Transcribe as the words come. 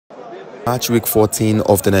Match week 14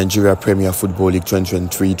 of the Nigeria Premier Football League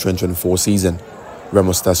 2023-2024 season.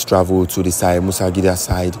 Remo Stars travel to the Sai Musa Gida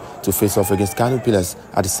side to face off against Kano Pillars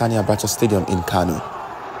at the Sani Abacha Stadium in Kano.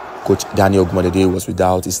 Coach Daniel Ogmodede was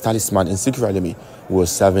without his talisman in Remo, who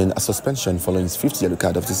was serving a suspension following his 5th yellow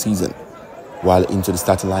card of the season. While into the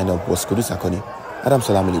starting lineup was Kodu Sakoni, Adam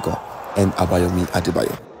Salamiliko and Abayomi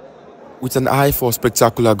Adebayo. With an eye for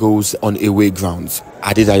spectacular goals on away grounds,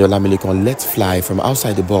 Adedayo Lamilikon let fly from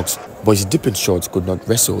outside the box, but his dipping shot could not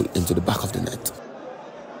wrestle into the back of the net.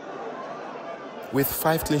 With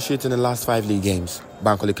 5 clean sheets in the last 5 league games,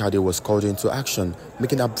 Bankole Kaude was called into action,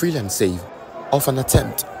 making a brilliant save off an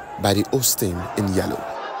attempt by the host team in yellow.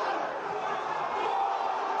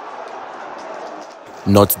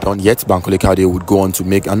 Not done yet, Bankole Kaude would go on to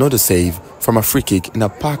make another save from a free kick in a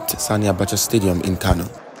packed Sani Abacha Stadium in Kano.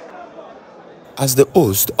 As the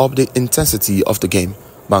host upped the intensity of the game,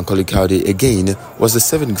 Bankole Kaude again was the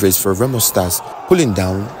saving grace for Remo Stars, pulling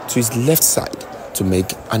down to his left side to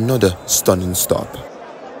make another stunning stop.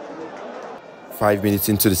 5 minutes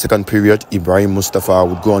into the second period, Ibrahim Mustafa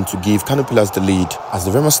would go on to give Kano Pillars the lead as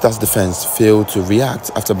the Remo Stars defense failed to react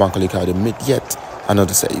after Bankole Kaude made yet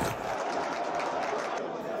another save.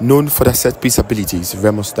 Known for their set-piece abilities,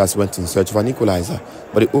 Remo Stars went in search of an equalizer,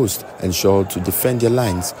 but the host ensured to defend their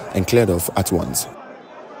lines and cleared off at once.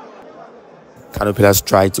 Kano Pillars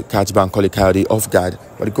tried to catch Bankole Kaude off guard,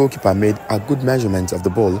 but the goalkeeper made a good measurement of the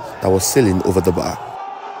ball that was sailing over the bar.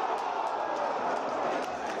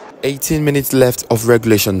 18 minutes left of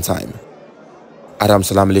regulation time. Adam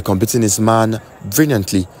Salamilikon, beating his man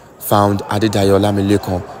brilliantly, found Adedayo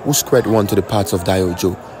Lamilikon, who squared one to the path of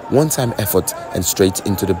Dayojo. One-time effort and straight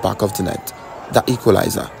into the back of the net. The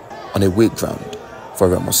equalizer on away ground for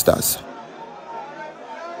Remo Stars.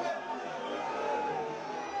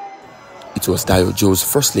 It was Dayojo's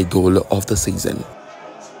first league goal of the season.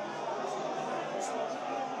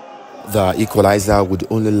 The equalizer would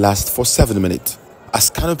only last for 7 minutes as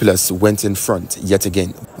Kano Pillars went in front yet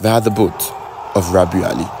again via the boot of Rabiu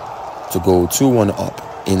Ali to go 2-1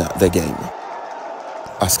 up in the game.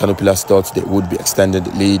 As Kano Pillars thought they would be extended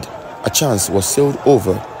the lead, a chance was sailed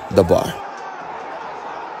over the bar.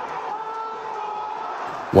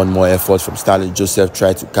 One more effort from Stanley Joseph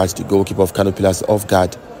tried to catch the goalkeeper of Kano Pillars off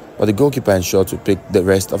guard, but the goalkeeper ensured to pick the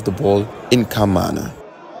rest of the ball in calm manner.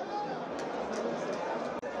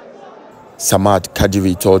 Samad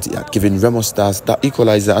Kadiri thought he had given Remo Stars the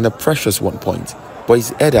equalizer and a precious 1 point, but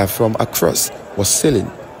his header from across was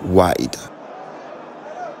sailing wide.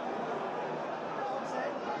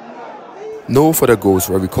 No further goals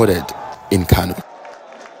were recorded in Kano.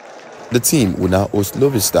 The team will now host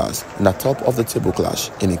Lobby Stars in a top of the table clash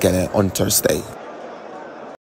in Ikene on Thursday.